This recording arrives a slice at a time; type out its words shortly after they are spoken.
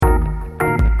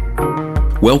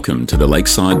Welcome to the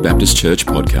Lakeside Baptist Church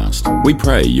podcast. We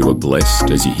pray you are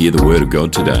blessed as you hear the Word of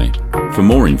God today. For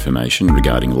more information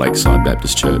regarding Lakeside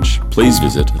Baptist Church, please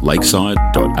visit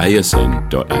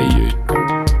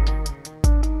lakeside.asn.au.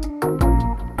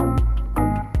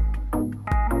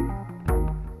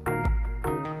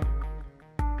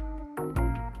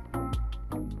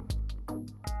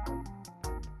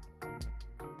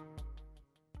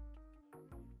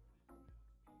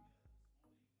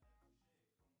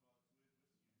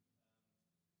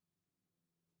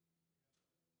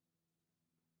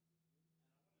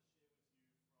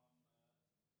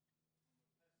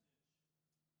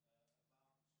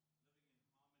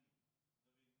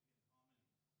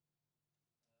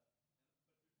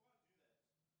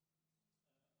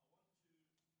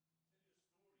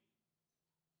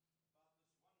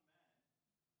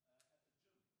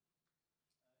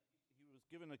 He was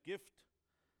given a gift.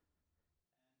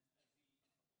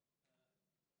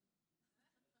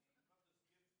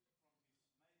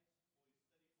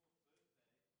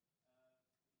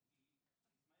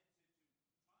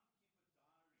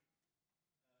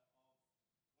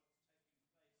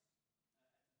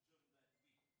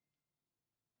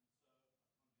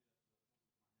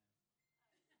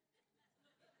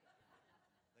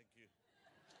 Thank you.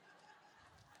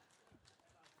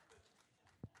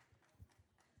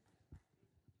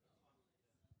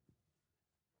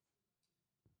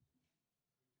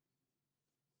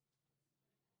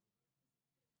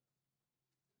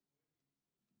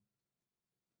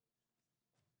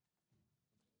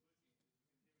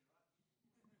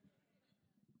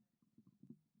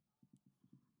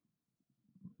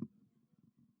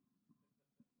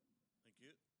 Thank you.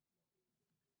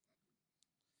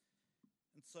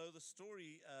 And so the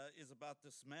story is about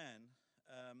this man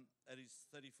at his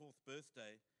 34th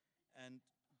birthday, and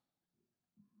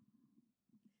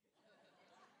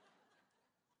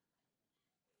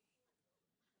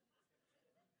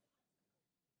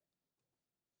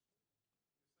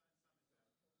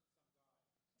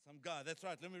some guy, that's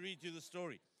right, let me read you the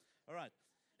story. All right.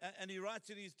 And he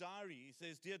writes in his diary, he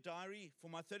says, "Dear diary, for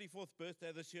my 34th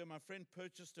birthday this year, my friend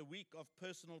purchased a week of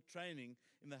personal training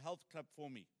in the health club for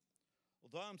me.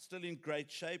 Although I'm still in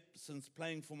great shape since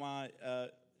playing for my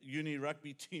uni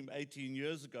rugby team 18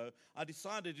 years ago, I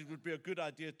decided it would be a good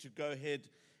idea to go ahead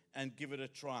and give it a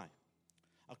try.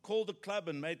 I called the club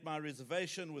and made my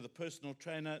reservation with a personal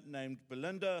trainer named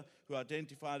Belinda, who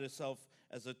identified herself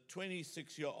as a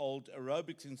 26-year-old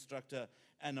aerobics instructor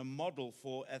and a model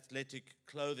for athletic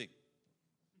clothing.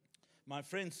 My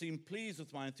friend seemed pleased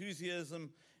with my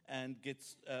enthusiasm and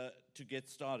to get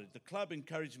started. The club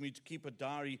encouraged me to keep a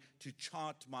diary to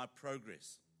chart my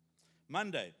progress.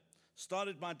 Monday,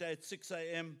 started my day at 6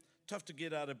 a.m., tough to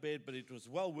get out of bed, but it was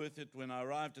well worth it when I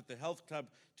arrived at the health club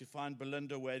to find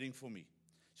Belinda waiting for me.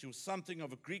 She was something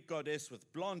of a Greek goddess with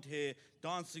blonde hair,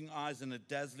 dancing eyes, and a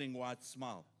dazzling white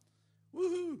smile.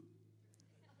 Woohoo!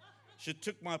 She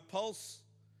took my pulse,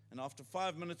 and after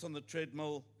 5 minutes on the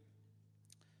treadmill,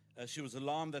 she was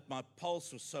alarmed that my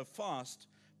pulse was so fast,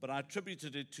 but I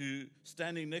attributed it to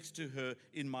standing next to her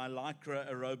in my Lycra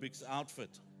aerobics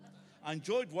outfit. I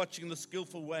enjoyed watching the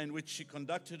skillful way in which she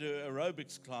conducted her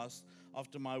aerobics class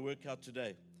after my workout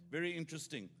today. Very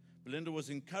interesting. Belinda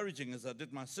was encouraging as I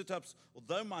did my sit-ups,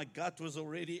 although my gut was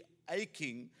already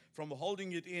aching from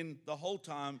holding it in the whole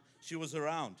time she was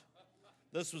around.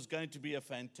 This was going to be a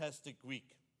fantastic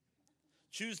week.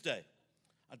 Tuesday,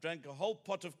 I drank a whole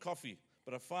pot of coffee,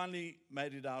 but I finally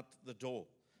made it out the door.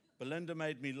 Belinda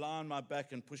made me lie on my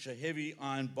back and push a heavy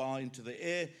iron bar into the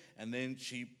air, and then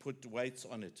she put weights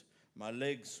on it. My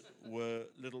legs were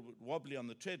a little bit wobbly on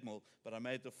the treadmill, but I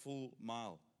made the full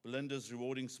mile. Belinda's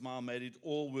rewarding smile made it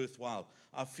all worthwhile.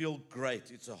 I feel great.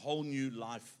 It's a whole new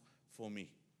life for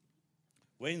me.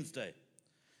 Wednesday,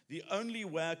 the only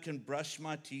way I can brush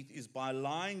my teeth is by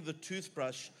lying the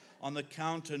toothbrush on the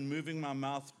counter and moving my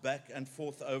mouth back and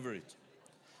forth over it.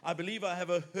 I believe I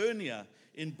have a hernia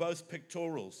in both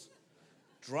pectorals.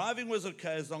 Driving was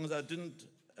okay as long as I didn't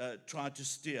try to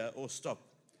steer or stop.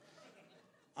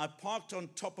 I parked on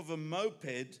top of a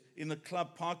moped in the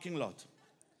club parking lot.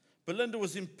 Belinda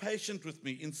was impatient with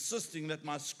me, insisting that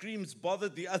my screams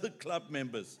bothered the other club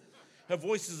members. Her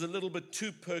voice is a little bit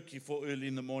too perky for early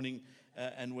in the morning,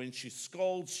 and when she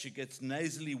scolds, she gets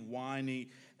nasally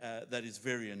whiny. That is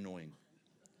very annoying.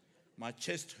 My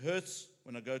chest hurts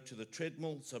when I go to the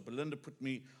treadmill, so Belinda put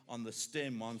me on the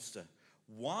stair monster.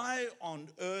 Why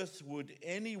on earth would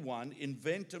anyone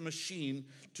invent a machine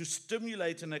to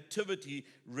stimulate an activity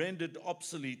rendered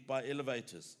obsolete by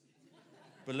elevators?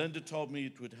 Belinda told me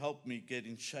it would help me get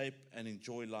in shape and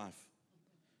enjoy life.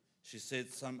 She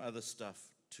said some other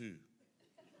stuff too.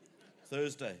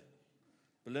 Thursday,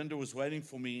 Belinda was waiting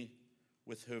for me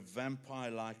with her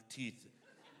vampire-like teeth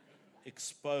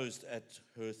exposed at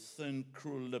her thin,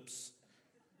 cruel lips,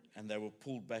 and they were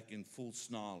pulled back in full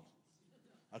snarl.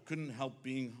 I couldn't help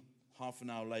being half an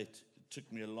hour late. It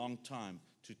took me a long time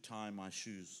to tie my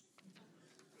shoes.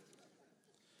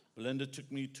 Belinda took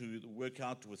me to the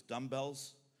workout with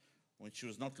dumbbells. When she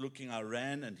was not looking, I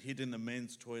ran and hid in the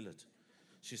men's toilet.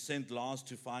 She sent Lars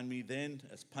to find me, then,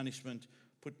 as punishment,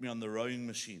 put me on the rowing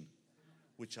machine,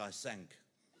 which I sank.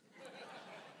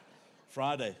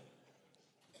 Friday.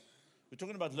 We're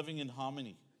talking about living in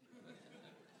harmony.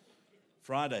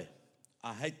 Friday.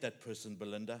 I hate that person,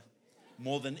 Belinda,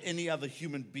 more than any other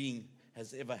human being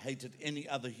has ever hated any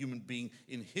other human being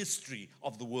in history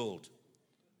of the world.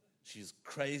 She's a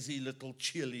crazy little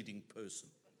cheerleading person.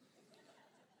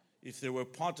 If there were a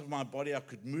part of my body I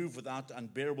could move without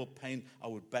unbearable pain, I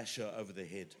would bash her over the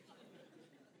head.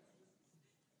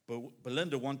 But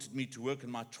Belinda wanted me to work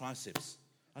on my triceps.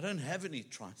 I don't have any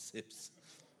triceps.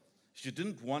 If she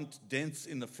didn't want dents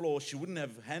in the floor, she wouldn't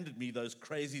have handed me those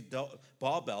crazy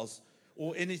barbells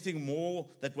or anything more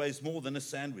that weighs more than a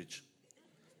sandwich.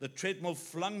 The treadmill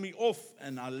flung me off,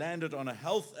 and I landed on a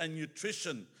health and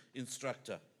nutrition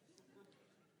instructor.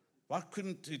 Why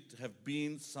couldn't it have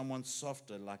been someone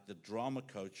softer like the drama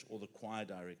coach or the choir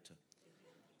director?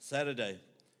 Saturday,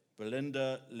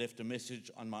 Belinda left a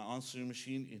message on my answering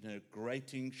machine in her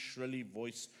grating, shrilly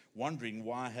voice, wondering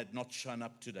why I had not shown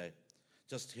up today.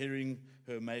 Just hearing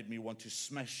her made me want to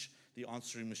smash the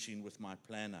answering machine with my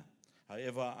planner.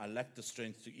 However, I lacked the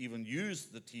strength to even use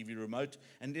the TV remote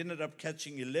and ended up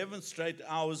catching 11 straight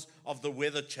hours of the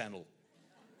Weather Channel.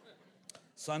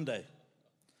 Sunday.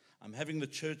 I'm having the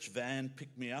church van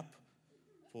pick me up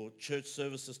for church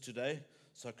services today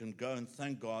so I can go and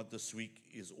thank God this week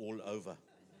is all over.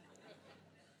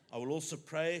 I will also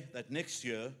pray that next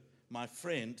year my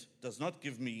friend does not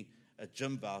give me a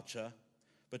gym voucher,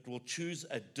 but will choose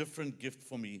a different gift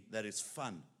for me that is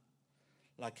fun,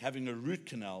 like having a root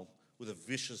canal with a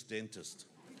vicious dentist.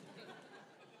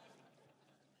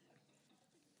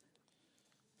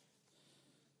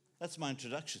 That's my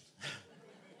introduction.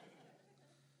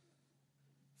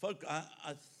 Folk,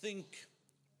 I think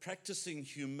practicing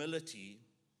humility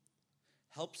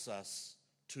helps us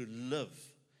to live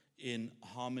in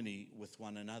harmony with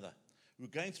one another. We're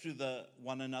going through the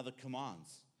one another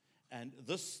commands. And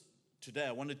today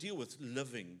I want to deal with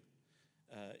living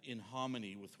in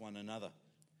harmony with one another.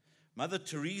 Mother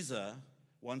Teresa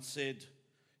once said,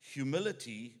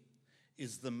 humility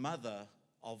is the mother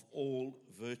of all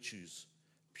virtues,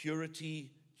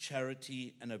 purity,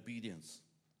 charity, and obedience.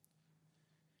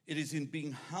 It is in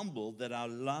being humble that our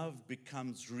love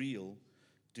becomes real,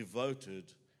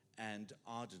 devoted, and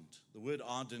ardent. The word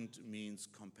ardent means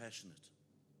compassionate.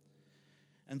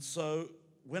 And so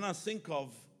when I think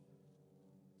of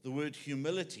the word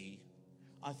humility,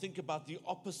 I think about the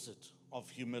opposite of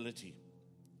humility.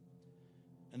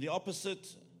 And the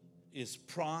opposite is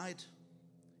pride,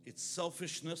 it's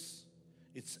selfishness,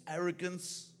 it's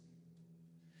arrogance,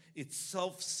 it's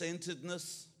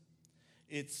self-centeredness,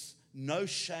 it's no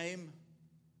shame,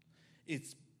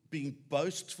 it's being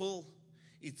boastful,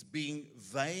 it's being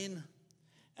vain,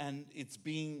 and it's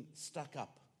being stuck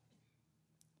up.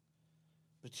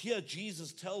 But here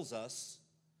Jesus tells us,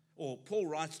 or Paul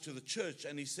writes to the church,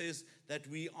 and he says that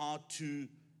we are to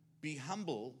be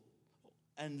humble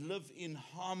and live in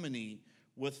harmony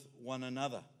with one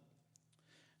another.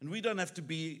 And we don't have to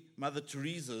be Mother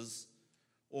Teresa's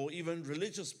or even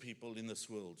religious people in this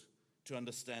world to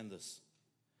understand this.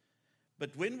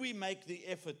 But when we make the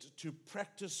effort to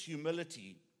practice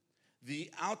humility,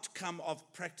 the outcome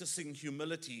of practicing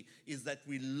humility is that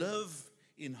we live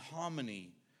in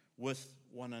harmony with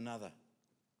one another.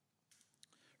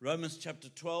 Romans chapter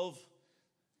 12,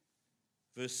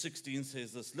 verse 16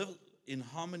 says this, live in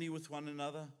harmony with one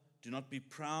another. Do not be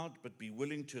proud, but be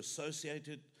willing to associate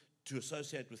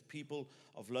with people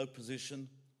of low position.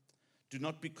 Do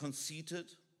not be conceited.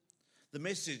 The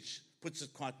Message puts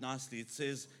it quite nicely. It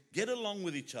says, get along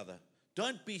with each other.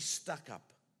 Don't be stuck up.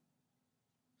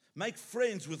 Make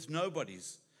friends with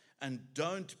nobodies, and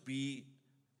don't be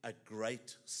a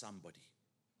great somebody.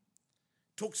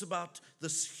 Talks about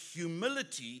this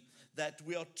humility that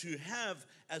we are to have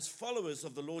as followers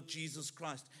of the Lord Jesus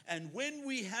Christ. And when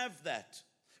we have that,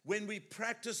 when we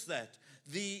practice that,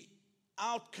 the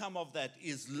outcome of that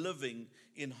is living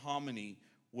in harmony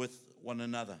with one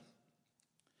another.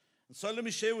 And so let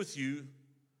me share with you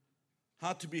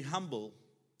how to be humble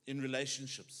in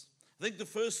relationships. I think the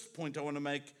first point I want to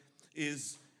make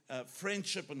is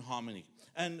friendship and harmony.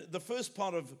 And the first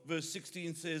part of verse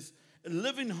 16 says,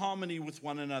 live in harmony with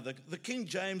one another. The King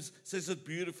James says it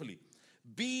beautifully.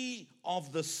 Be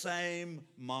of the same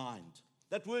mind.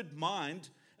 That word mind,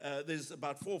 there's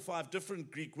about 4 or 5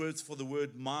 different Greek words for the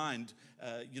word mind,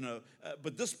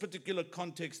 but this particular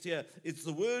context here, it's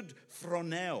the word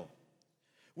phroneo,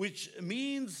 which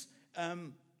means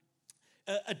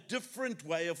a different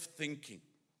way of thinking.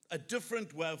 A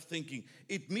different way of thinking.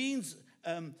 It means,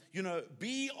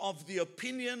 be of the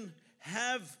opinion,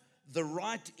 have the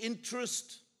right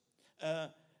interest,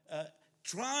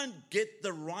 try and get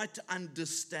the right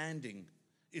understanding,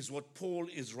 is what Paul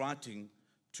is writing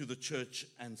to the church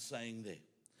and saying there.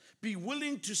 Be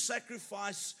willing to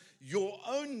sacrifice your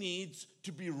own needs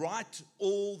to be right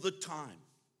all the time.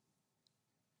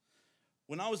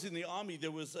 When I was in the army,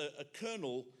 there was a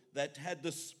colonel that had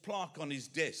this plaque on his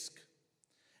desk.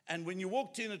 And when you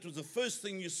walked in, it was the first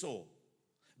thing you saw.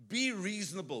 Be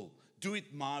reasonable. Do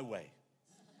it my way.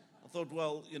 I thought,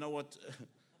 well, you know what?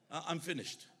 I'm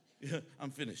finished.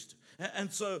 I'm finished.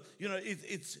 And so,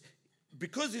 it's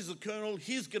because he's a colonel,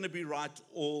 he's going to be right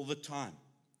all the time.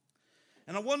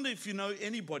 And I wonder if you know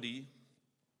anybody,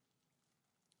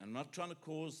 I'm not trying to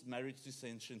cause marriage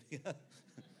dissension here.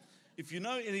 If you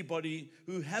know anybody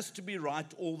who has to be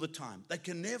right all the time, they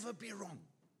can never be wrong.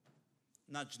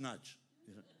 Nudge, nudge.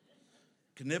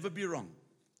 Can never be wrong.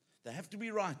 They have to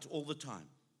be right all the time.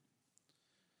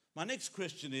 My next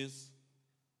question is,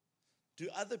 do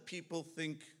other people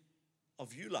think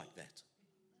of you like that?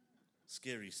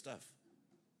 Scary stuff.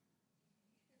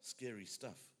 Scary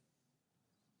stuff.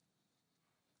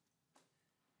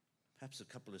 Perhaps a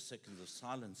couple of seconds of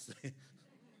silence there.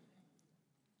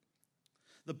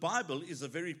 The Bible is a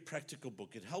very practical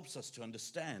book. It helps us to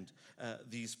understand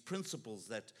these principles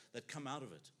that come out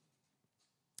of it.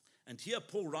 And here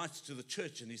Paul writes to the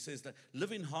church and he says that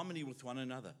live in harmony with one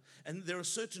another. And there are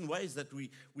certain ways that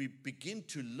we begin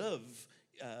to live,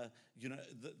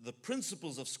 the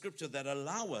principles of Scripture that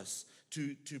allow us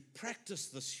to practice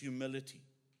this humility.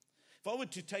 If I were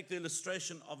to take the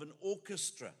illustration of an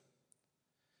orchestra,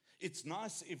 it's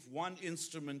nice if one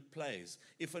instrument plays.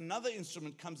 If another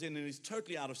instrument comes in and is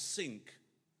totally out of sync,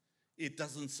 it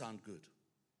doesn't sound good.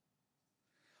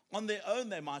 On their own,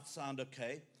 they might sound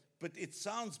okay, but it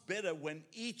sounds better when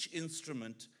each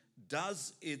instrument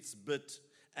does its bit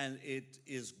and it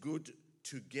is good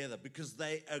together because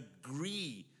they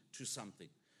agree to something.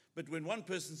 But when one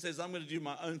person says, I'm going to do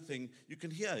my own thing, you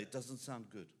can hear it doesn't sound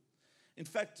good. In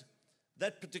fact,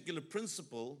 that particular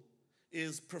principle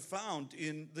is profound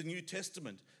in the New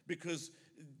Testament because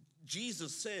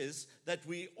Jesus says that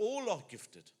we all are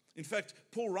gifted. In fact,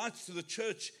 Paul writes to the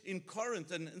church in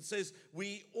Corinth and says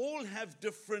we all have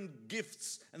different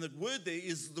gifts. And that word there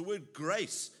is the word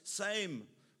grace, same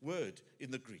word in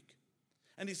the Greek.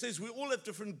 And he says we all have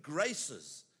different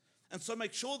graces. And so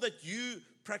make sure that you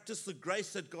practice the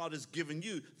grace that God has given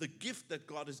you, the gift that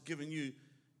God has given you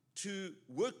to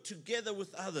work together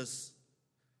with others,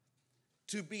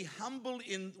 to be humble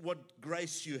in what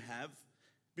grace you have,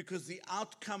 because the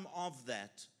outcome of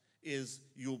that is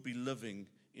you'll be living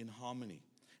in harmony.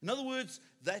 In other words,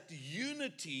 that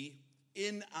unity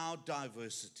in our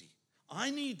diversity. I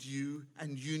need you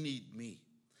and you need me.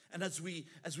 And as we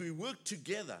work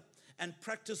together and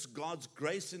practice God's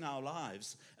grace in our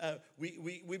lives,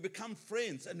 we become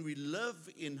friends and we live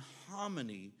in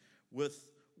harmony with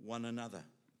one another.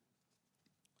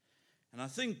 And I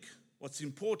think what's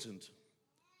important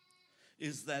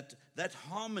is that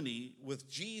harmony with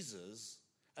Jesus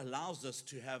allows us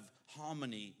to have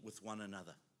harmony with one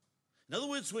another. In other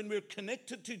words, when we're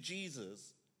connected to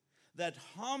Jesus, that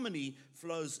harmony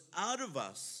flows out of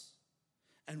us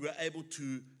and we're able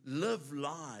to live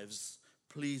lives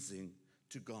pleasing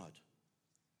to God.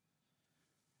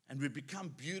 And we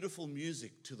become beautiful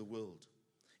music to the world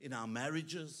in our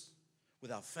marriages,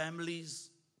 with our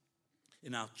families,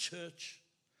 in our church,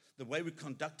 the way we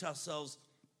conduct ourselves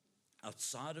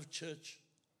outside of church.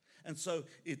 And so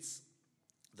it's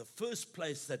the first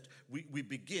place that we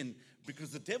begin,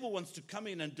 because the devil wants to come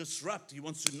in and disrupt. He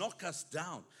wants to knock us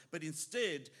down. But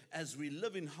instead, as we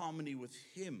live in harmony with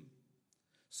him,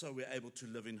 so we're able to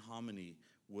live in harmony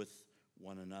with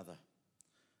one another.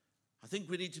 I think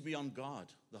we need to be on guard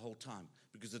the whole time,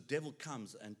 because the devil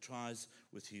comes and tries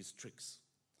with his tricks.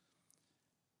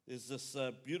 There's this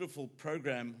beautiful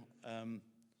program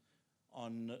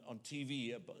on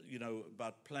TV,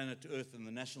 about planet Earth and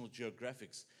the National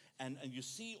Geographics. And you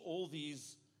see all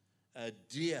these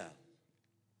deer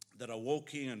that are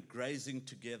walking and grazing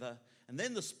together. And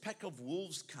then this pack of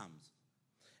wolves comes.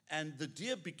 And the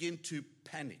deer begin to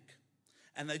panic.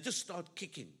 And they just start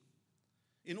kicking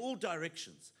in all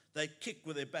directions. They kick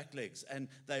with their back legs. And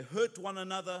they hurt one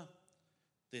another.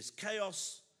 There's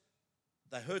chaos.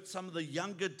 They hurt some of the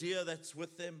younger deer that's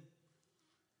with them.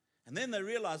 And then they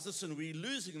realize, listen, we're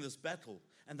losing this battle.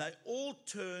 And they all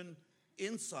turn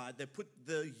inside. They put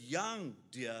the young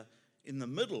deer in the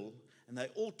middle, and they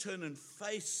all turn and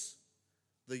face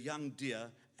the young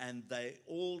deer, and they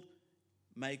all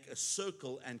make a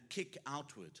circle and kick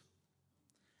outward.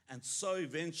 And so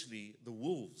eventually the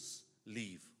wolves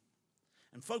leave.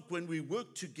 And folk, when we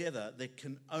work together, there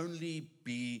can only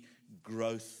be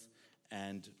growth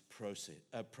and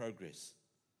progress.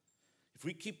 If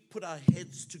we put our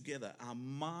heads together, our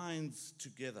minds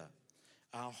together,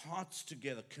 our hearts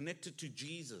together, connected to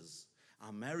Jesus,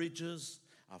 our marriages,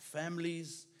 our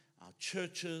families, our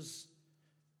churches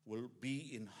will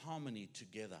be in harmony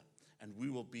together, and we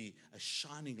will be a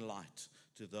shining light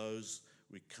to those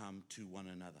we come to one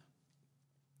another.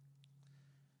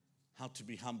 How to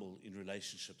be humble in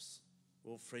relationships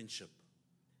or friendship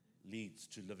leads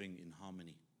to living in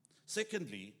harmony.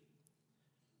 Secondly,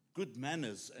 good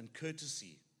manners and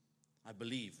courtesy, I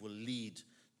believe, will lead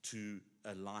to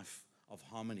a life of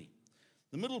harmony.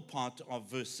 The middle part of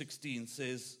verse 16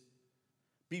 says,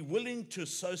 be willing to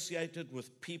associate it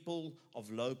with people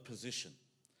of low position.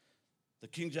 The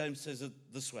King James says it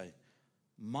this way,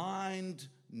 mind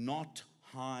not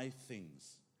high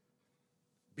things.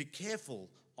 Be careful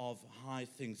of high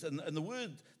things. And the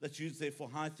word that's used there for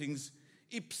high things,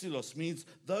 ipsilos, means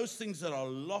those things that are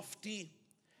lofty,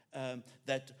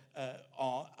 that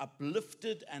are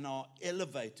uplifted and are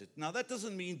elevated. Now, that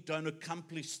doesn't mean don't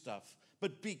accomplish stuff,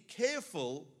 but be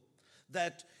careful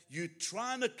that you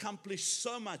try and accomplish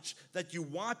so much that you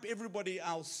wipe everybody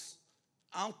else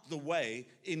out the way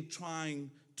in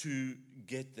trying to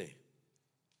get there.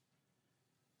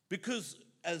 Because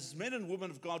as men and women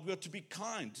of God, we are to be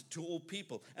kind to all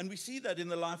people. And we see that in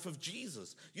the life of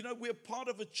Jesus. You know, we're part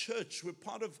of a church. We're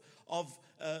part of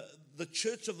the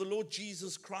church of the Lord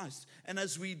Jesus Christ. And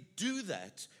as we do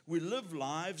that, we live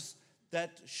lives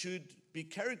that should be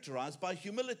characterized by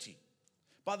humility,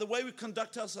 by the way we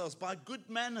conduct ourselves, by good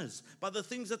manners, by the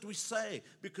things that we say.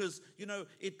 Because, you know,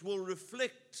 it will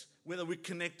reflect whether we're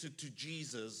connected to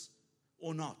Jesus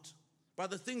or not. By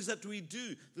the things that we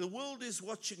do. The world is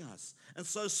watching us. And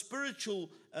so spiritual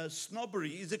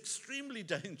snobbery is extremely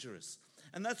dangerous.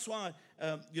 And that's why,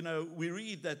 we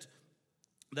read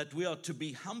that we are to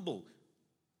be humble,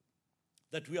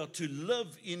 that we are to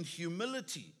live in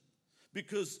humility.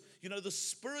 Because, the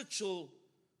spiritual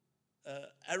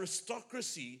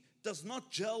aristocracy does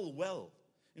not gel well.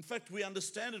 In fact, we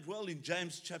understand it well in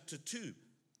James chapter 2.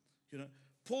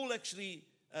 Paul actually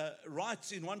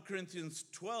writes in 1 Corinthians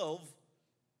 12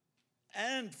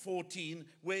 and 14,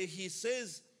 where he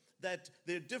says that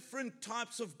there are different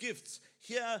types of gifts.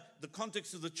 Here, the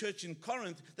context of the church in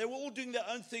Corinth, they were all doing their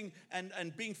own thing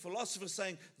and being philosophers,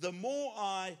 saying, the more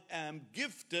I am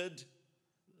gifted,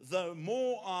 the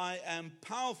more I am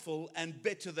powerful and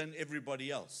better than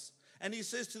everybody else. And he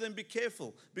says to them, be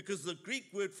careful, because the Greek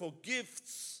word for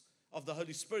gifts of the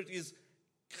Holy Spirit is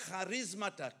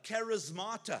charismata.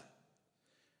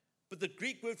 But the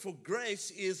Greek word for grace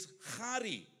is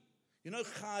chari.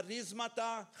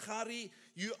 Charismata, chari.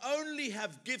 You only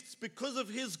have gifts because of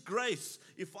his grace.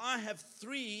 If I have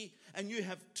 3 and you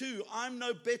have 2, I'm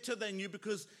no better than you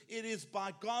because it is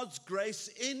by God's grace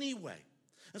anyway.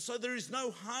 And so there is no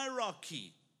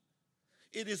hierarchy.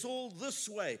 It is all this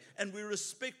way. And we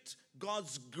respect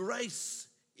God's grace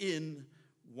in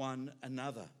one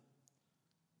another.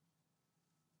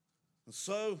 And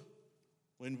so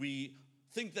when we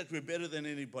think that we're better than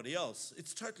anybody else,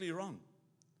 it's totally wrong.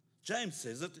 James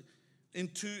says it in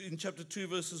chapter 2,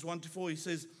 verses 1 to 4. He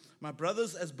says, my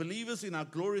brothers, as believers in our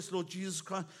glorious Lord Jesus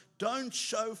Christ, don't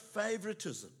show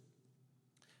favoritism.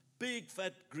 Big,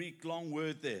 fat Greek long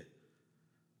word there.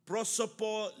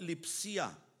 Prosopolipsia.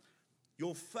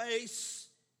 Your face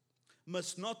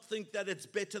must not think that it's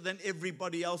better than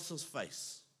everybody else's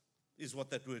face, is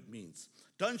what that word means.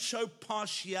 Don't show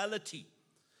partiality.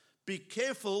 Be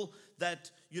careful that,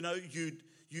 you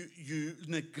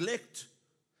neglect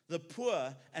the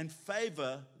poor and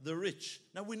favor the rich.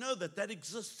 Now, we know that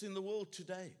exists in the world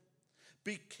today.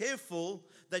 Be careful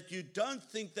that you don't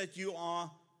think that you are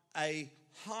a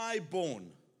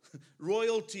highborn,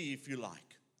 royalty, if you like.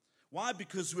 Why?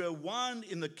 Because we're one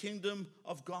in the kingdom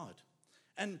of God.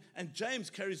 And James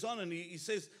carries on and he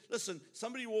says, listen,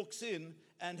 somebody walks in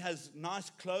and has nice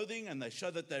clothing and they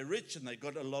show that they're rich and they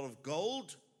got a lot of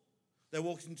gold. They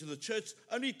walk into the church.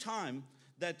 Only time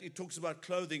that it talks about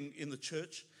clothing in the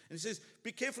church. And he says,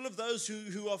 be careful of those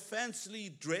who are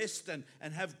fancily dressed and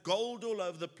have gold all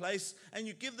over the place, and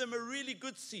you give them a really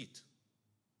good seat.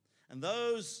 And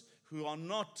those who are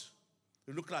not,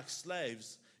 who look like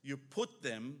slaves, you put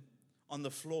them on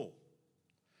the floor.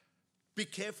 Be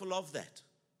careful of that,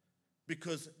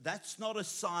 because that's not a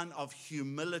sign of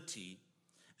humility,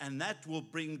 and that will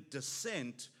bring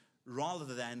dissent rather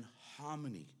than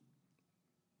harmony.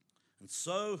 And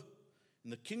so, in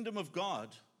the kingdom of God,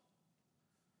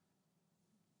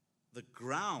 the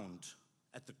ground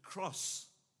at the cross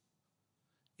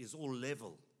is all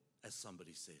level, as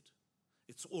somebody said.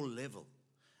 It's all level.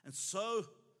 And so,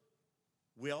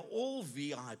 we are all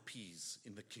VIPs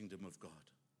in the kingdom of God.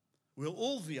 We're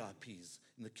all VIPs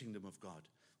in the kingdom of God.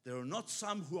 There are not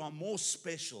some who are more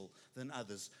special than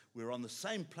others. We're on the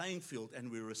same playing field,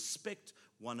 and we respect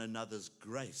one another's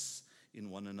grace in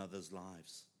one another's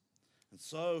lives. And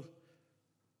so,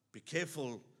 be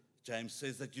careful, James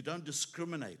says, that you don't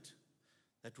discriminate.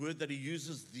 That word that he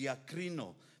uses,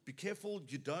 diakrino. Be careful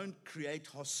you don't create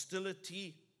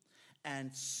hostility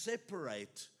and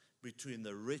separate between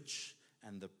the rich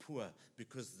and the poor,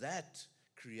 because that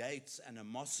creates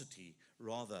animosity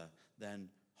rather than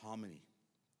harmony.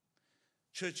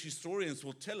 Church historians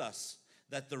will tell us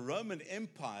that the Roman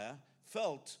Empire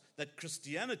felt that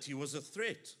Christianity was a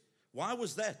threat. Why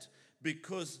was that?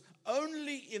 Because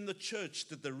only in the church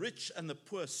did the rich and the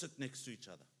poor sit next to each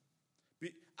other.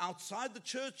 Outside the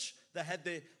church, they had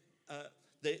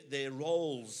their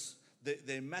roles,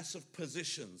 their massive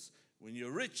positions. When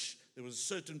you're rich, there was a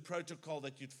certain protocol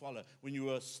that you'd follow. When you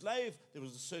were a slave, there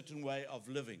was a certain way of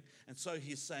living. And so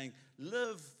he's saying,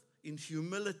 live in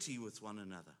humility with one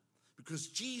another, because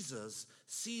Jesus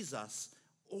sees us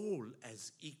all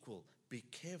as equal. Be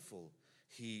careful,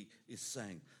 he is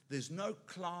saying. There's no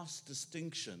class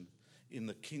distinction in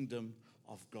the kingdom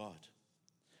of God.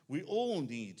 We all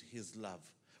need his love.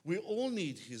 We all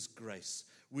need his grace.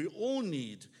 We all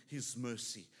need his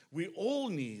mercy. We all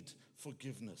need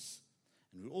forgiveness.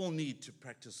 And we all need to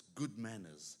practice good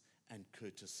manners and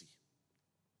courtesy.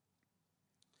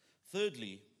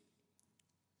 Thirdly,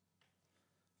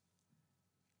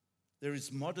 there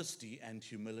is modesty and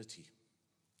humility.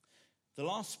 The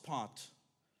last part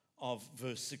of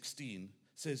verse 16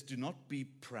 says, do not be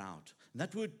proud. And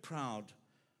that word proud,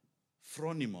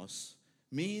 phronimos,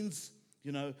 means,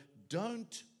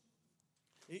 don't,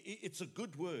 it's a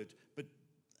good word, but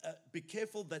be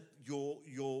careful that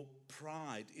your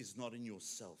pride is not in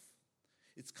yourself.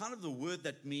 It's kind of the word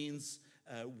that means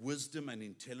wisdom and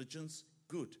intelligence.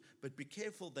 Good. But be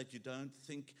careful that you don't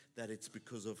think that it's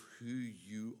because of who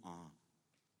you are.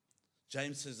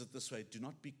 James says it this way, do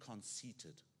not be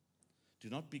conceited. Do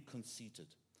not be conceited.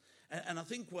 And I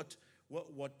think what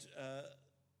we're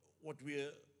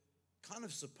kind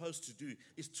of supposed to do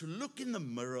is to look in the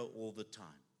mirror all the time.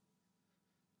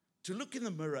 To look in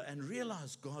the mirror and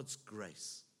realize God's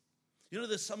grace.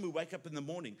 There's some who wake up in the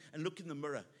morning and look in the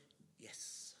mirror.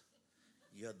 Yes,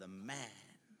 you're the man.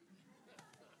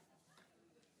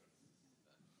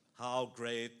 How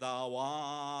great thou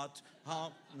art.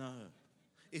 No.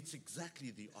 It's exactly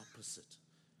the opposite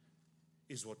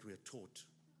is what we are taught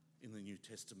in the New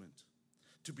Testament.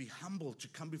 To be humble, to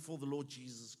come before the Lord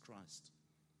Jesus Christ.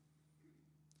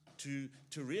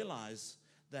 To realize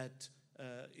that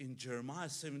in Jeremiah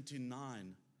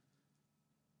 17:9,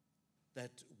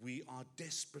 that we are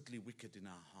desperately wicked in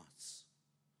our hearts.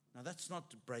 Now, that's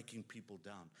not breaking people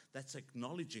down. That's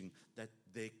acknowledging that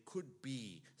there could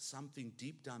be something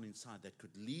deep down inside that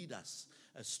could lead us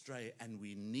astray, and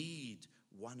we need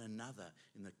one another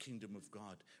in the kingdom of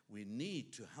God. We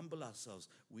need to humble ourselves.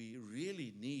 We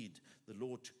really need the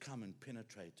Lord to come and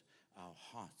penetrate our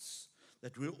hearts.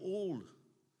 That we're all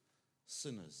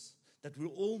sinners, that we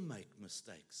all make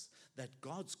mistakes, that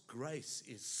God's grace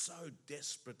is so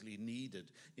desperately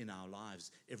needed in our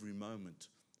lives every moment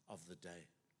of the day.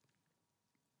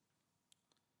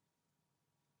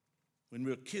 When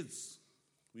we were kids,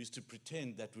 we used to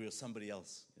pretend that we were somebody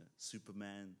else.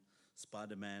 Superman,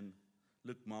 Spider-Man,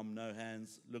 look, Mom, no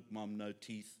hands, look, Mom, no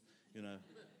teeth,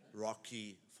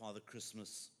 Rocky, Father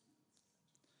Christmas.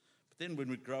 But then when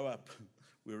we grow up,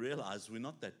 we realize we're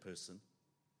not that person.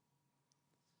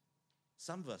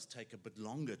 Some of us take a bit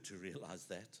longer to realize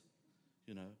that,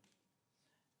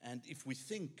 And if we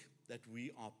think that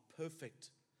we are perfect,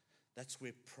 that's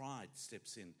where pride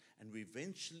steps in. And we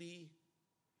eventually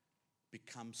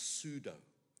become pseudo.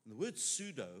 And the word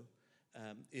pseudo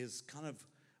is kind of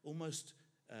almost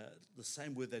the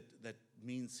same word that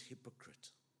means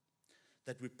hypocrite.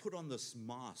 That we put on this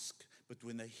mask, but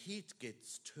when the heat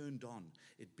gets turned on,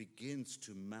 it begins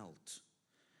to melt.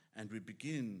 And we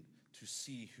begin to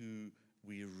see who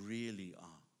we really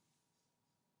are.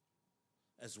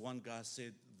 As one guy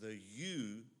said, the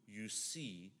you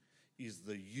see is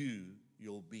the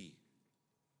you'll be.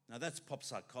 Now that's pop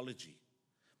psychology.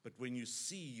 But when you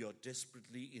see you're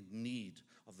desperately in need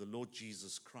of the Lord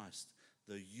Jesus Christ,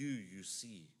 the you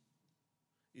see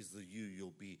is the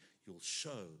you'll be. You'll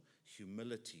show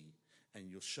humility and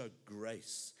you'll show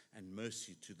grace and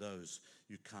mercy to those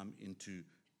you come into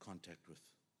contact with.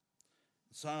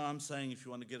 So I'm saying, if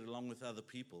you want to get along with other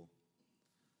people,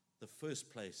 the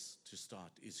first place to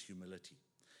start is humility.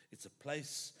 It's a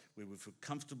place where we feel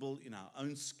comfortable in our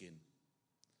own skin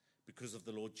because of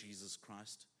the Lord Jesus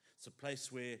Christ. It's a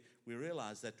place where we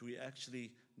realize that we're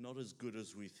actually not as good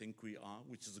as we think we are,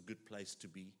 which is a good place to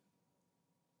be.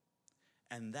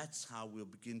 And that's how we'll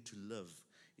begin to live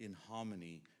in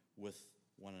harmony with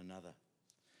one another.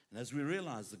 And as we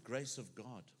realize the grace of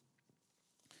God,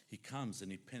 He comes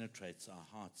and He penetrates our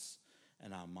hearts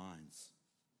and our minds.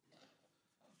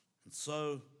 And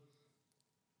so,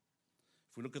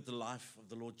 if we look at the life of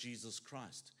the Lord Jesus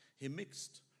Christ, He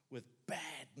mixed with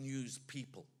bad news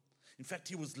people. In fact,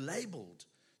 He was labeled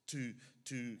in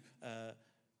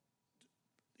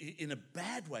a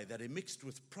bad way, that He mixed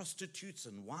with prostitutes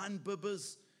and wine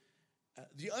bibbers.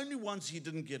 The only ones He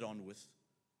didn't get on with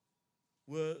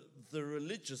were the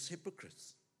religious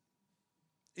hypocrites.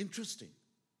 Interesting.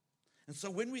 And so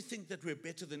when we think that we're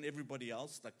better than everybody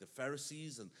else, like the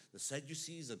Pharisees and the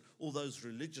Sadducees and all those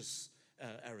religious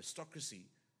aristocracy,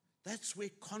 that's where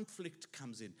conflict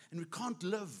comes in. And we can't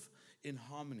live in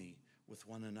harmony with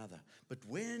one another. But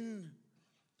when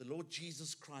the Lord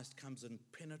Jesus Christ comes and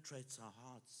penetrates our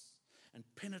hearts and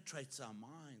penetrates our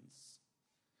minds,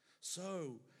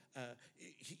 so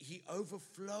He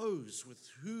overflows with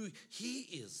who He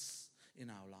is in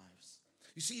our lives.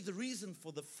 You see, the reason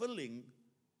for the filling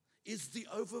is the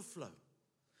overflow.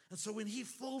 And so when He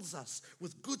fills us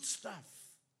with good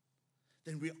stuff,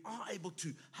 then we are able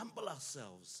to humble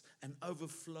ourselves and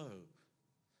overflow,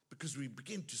 because we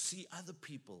begin to see other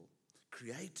people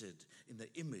created in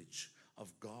the image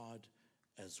of God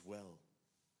as well.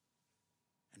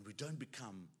 And we don't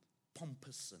become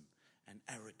pompous and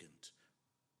arrogant.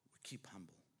 We keep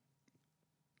humble.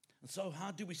 And so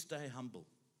how do we stay humble?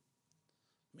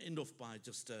 I'll end off by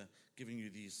just giving you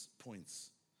these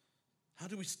points. How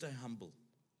do we stay humble?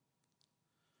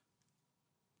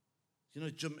 You know,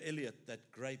 Jim Elliot,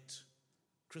 that great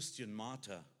Christian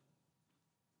martyr,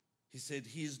 he said,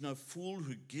 "He is no fool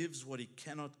who gives what he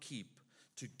cannot keep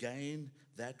to gain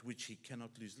that which he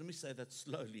cannot lose." Let me say that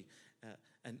slowly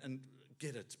and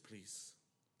get it, please.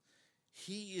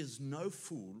 He is no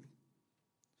fool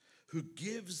who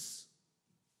gives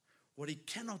what he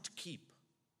cannot keep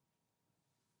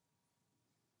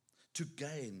to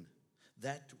gain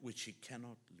that which he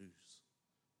cannot lose.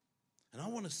 And I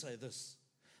want to say this,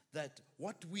 that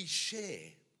what we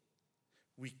share,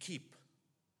 we keep.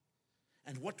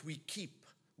 And what we keep,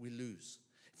 we lose.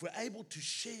 If we're able to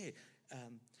share,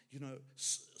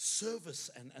 service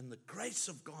and the grace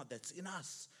of God that's in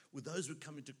us with those we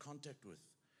come into contact with,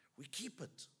 we keep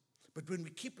it. But when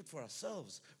we keep it for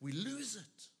ourselves, we lose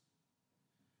it.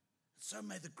 So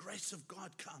may the grace of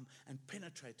God come and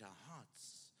penetrate our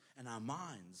hearts and our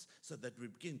minds so that we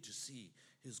begin to see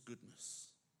His goodness.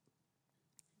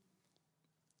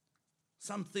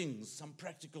 Some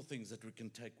practical things that we can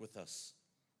take with us.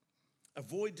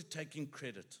 Avoid taking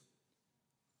credit.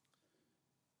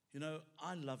 You know,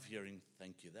 I love hearing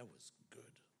 "thank you, that was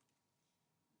good."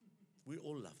 We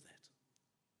all love that.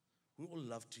 We all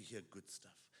love to hear good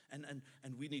stuff. And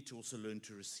we need to also learn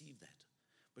to receive that.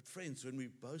 But friends, when we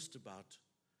boast about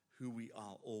who we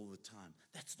are all the time,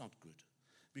 that's not good.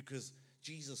 Because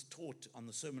Jesus taught on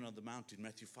the Sermon on the Mount in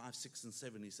Matthew 5, 6, and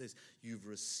 7, He says, "You've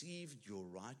received your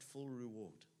rightful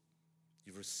reward."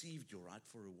 You've received your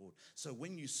rightful reward. So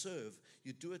when you serve,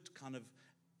 you do it kind of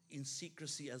in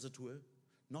secrecy, as it were,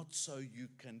 not so you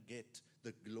can get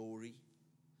the glory.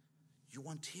 You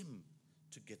want Him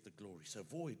to get the glory. So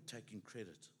avoid taking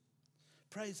credit.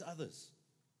 Praise others.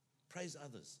 Praise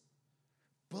others.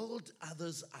 Build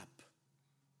others up.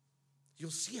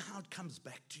 You'll see how it comes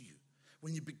back to you.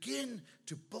 When you begin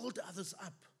to build others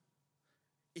up,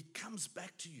 it comes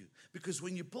back to you. Because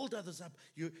when you build others up,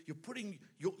 you're putting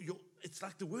your it's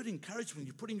like the word encouragement.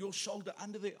 You're putting your shoulder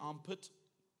under their armpit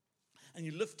and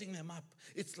you're lifting them up.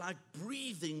 It's like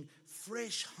breathing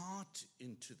fresh heart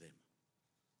into them.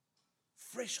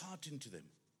 Fresh heart into them.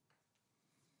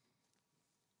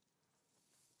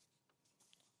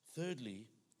 Thirdly,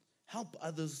 help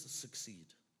others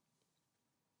succeed.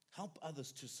 Help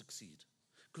others to succeed.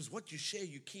 Because what you share,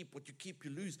 you keep. What you keep,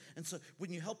 you lose. And so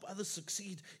when you help others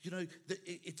succeed,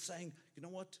 it's saying, you know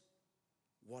what?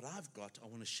 What I've got, I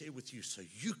want to share with you so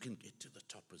you can get to the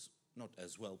top, not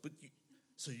as well, but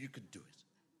so you can do it.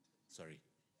 Sorry.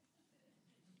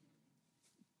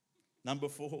 Number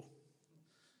 4,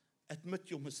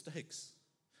 admit your mistakes.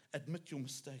 Admit your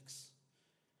mistakes.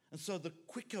 And so the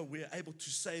quicker we're able to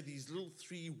say these little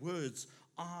 3 words,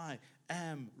 I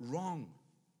am wrong.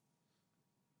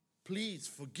 Please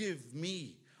forgive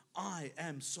me. I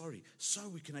am sorry. So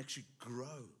we can actually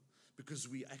grow because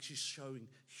we're actually showing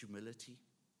humility.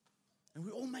 And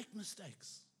we all make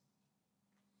mistakes.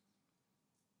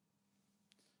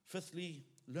 Fifthly,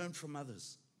 learn from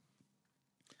others.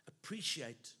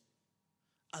 Appreciate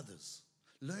others.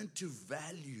 Learn to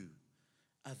value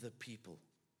other people.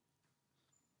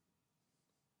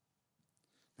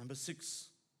 Number 6,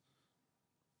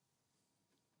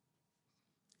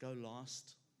 go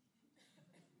last.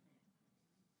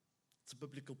 It's a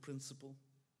biblical principle.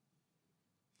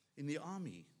 In the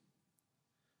army,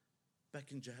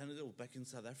 back in Johannesburg or back in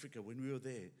South Africa, when we were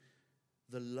there,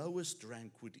 the lowest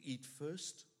rank would eat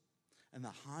first and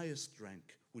the highest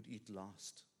rank would eat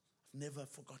last. I've never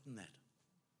forgotten that.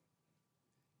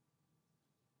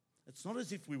 It's not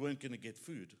as if we weren't going to get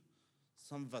food.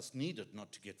 Some of us needed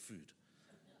not to get food.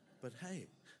 But hey,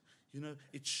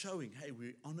 it's showing, hey,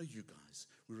 we honor you guys.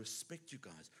 We respect you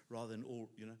guys rather than all,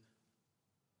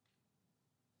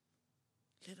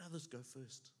 Let others go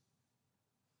first.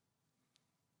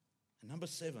 And number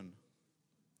 7,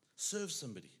 serve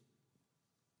somebody.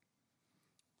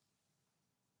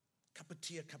 Cup of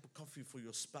tea, a cup of coffee for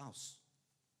your spouse.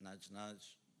 Nudge,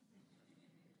 nudge.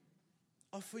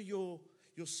 Offer your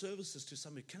services to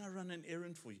somebody. Can I run an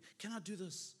errand for you? Can I do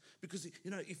this? Because,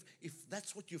 if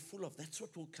that's what you're full of, that's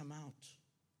what will come out.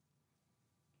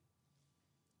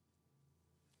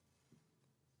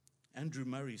 Andrew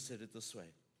Murray said it this way.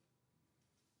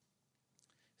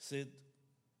 He said,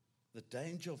 the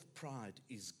danger of pride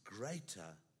is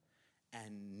greater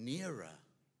and nearer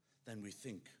than we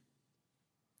think.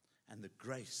 And the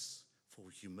grace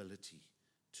for humility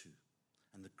too.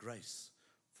 And the grace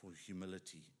for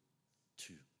humility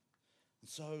too. And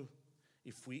so,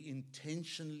 if we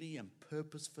intentionally and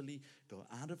purposefully go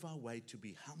out of our way to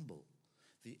be humble,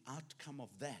 the outcome of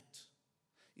that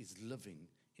is living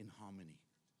in harmony.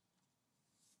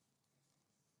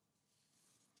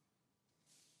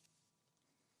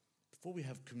 Before we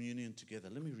have communion together,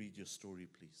 let me read your story,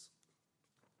 please.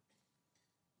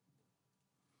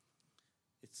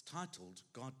 It's titled,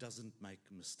 God Doesn't Make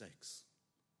Mistakes.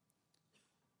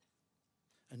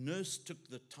 A nurse took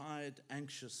the tired,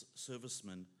 anxious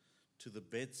serviceman to the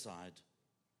bedside.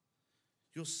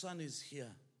 Your son is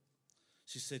here,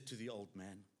 she said to the old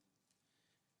man.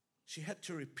 She had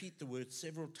to repeat the word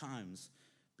several times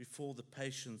before the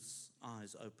patient's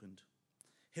eyes opened.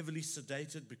 Heavily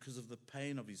sedated because of the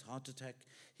pain of his heart attack,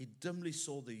 he dimly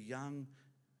saw the young,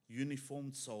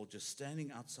 uniformed soldier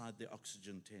standing outside the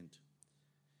oxygen tent.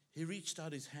 He reached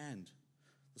out his hand.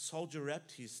 The soldier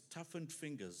wrapped his toughened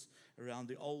fingers around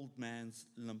the old man's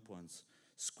limp ones,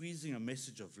 squeezing a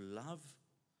message of love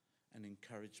and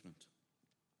encouragement.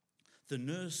 The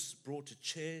nurse brought a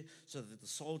chair so that the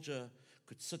soldier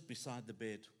could sit beside the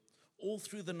bed. All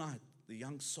through the night, the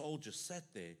young soldier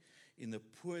sat there in the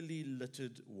poorly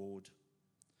littered ward,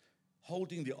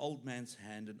 holding the old man's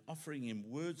hand and offering him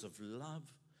words of love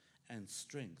and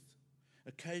strength.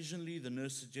 Occasionally, the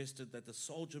nurse suggested that the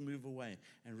soldier move away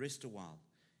and rest a while.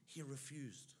 He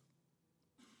refused.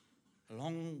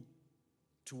 Along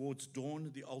towards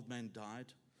dawn, the old man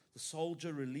died. The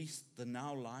soldier released the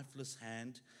now lifeless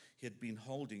hand he had been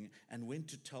holding and went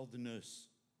to tell the nurse.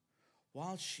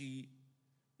 While she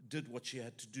did what she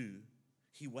had to do,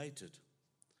 he waited.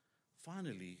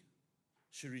 Finally,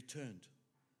 she returned.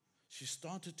 She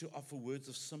started to offer words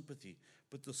of sympathy,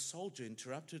 but the soldier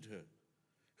interrupted her.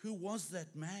 Who was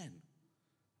that man?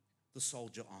 The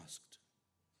soldier asked.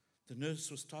 The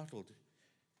nurse was startled.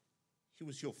 He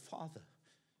was your father,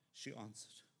 she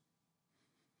answered.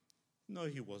 No,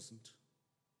 he wasn't.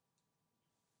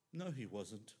 No, he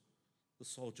wasn't, the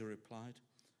soldier replied.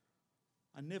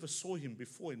 I never saw him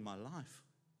before in my life.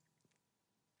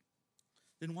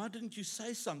 Then why didn't you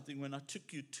say something when I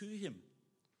took you to him?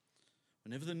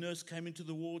 Whenever the nurse came into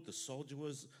the ward, the soldier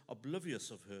was oblivious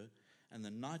of her and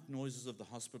the night noises of the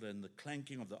hospital and the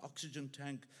clanking of the oxygen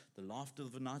tank, the laughter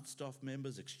of the night staff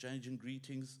members exchanging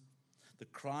greetings, the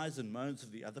cries and moans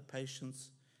of the other patients.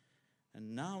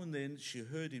 And now and then she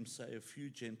heard him say a few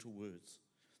gentle words.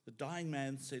 The dying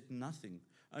man said nothing,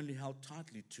 only held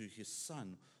tightly to his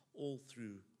son all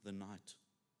through the night.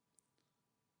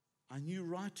 I knew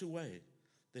right away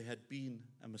there had been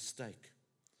a mistake,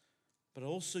 but I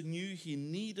also knew he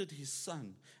needed his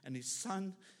son, and his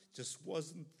son just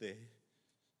wasn't there.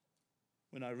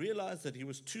 When I realized that he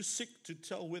was too sick to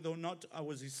tell whether or not I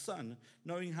was his son,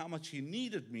 knowing how much he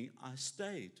needed me, I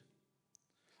stayed.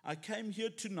 I came here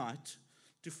tonight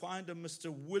to find a Mr.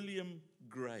 William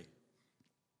Gray.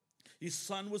 His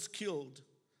son was killed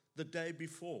the day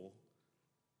before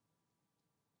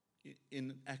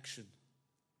in action.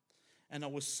 And I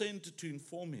was sent to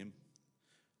inform him.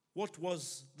 What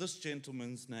was this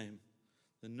gentleman's name?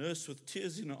 The nurse, with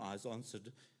tears in her eyes,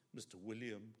 answered, Mr.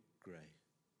 William Gray.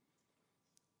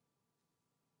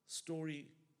 Story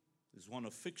is one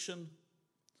of fiction,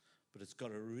 but it's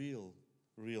got a real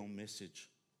message.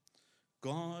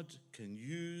 God can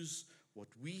use what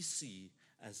we see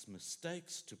as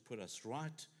mistakes to put us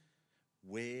right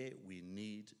where we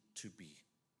need to be.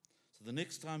 So the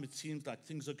next time it seems like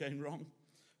things are going wrong,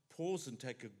 pause and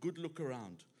take a good look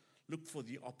around. Look for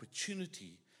the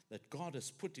opportunity that God has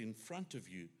put in front of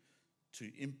you to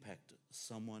impact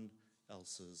someone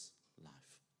else's life.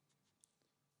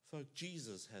 Folks,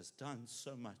 Jesus has done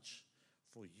so much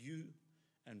for you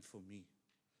and for me.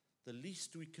 The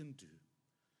least we can do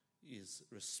is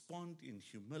respond in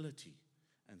humility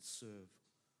and serve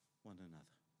one another.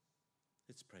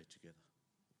 Let's pray together.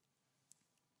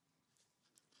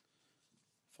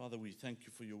 Father, we thank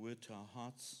you for your word to our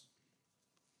hearts.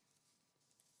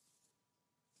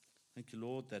 Thank you,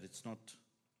 Lord, that it's not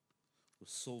with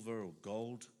silver or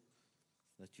gold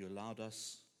that you allowed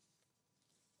us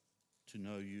to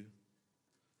know you,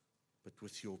 but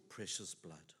with your precious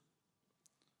blood.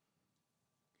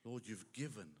 Lord, you've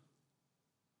given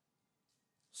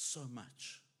so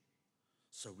much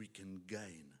so we can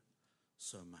gain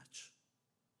so much.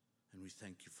 And we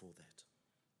thank you for that.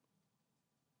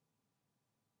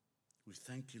 We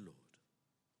thank you, Lord.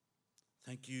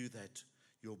 Thank you that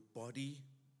your body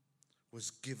was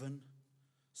given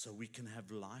so we can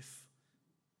have life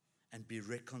and be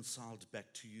reconciled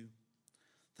back to you.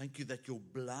 Thank you that your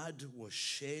blood was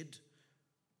shed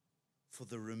for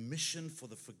the remission, for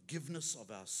the forgiveness of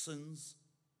our sins.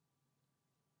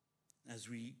 As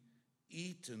we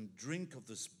eat and drink of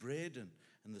this bread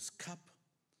and this cup,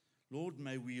 Lord,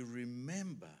 may we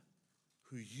remember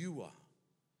who you are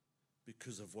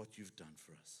because of what you've done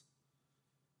for us.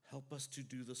 Help us to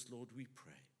do this, Lord, we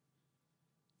pray.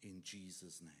 In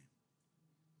Jesus' name,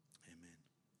 amen.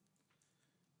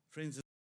 Friends,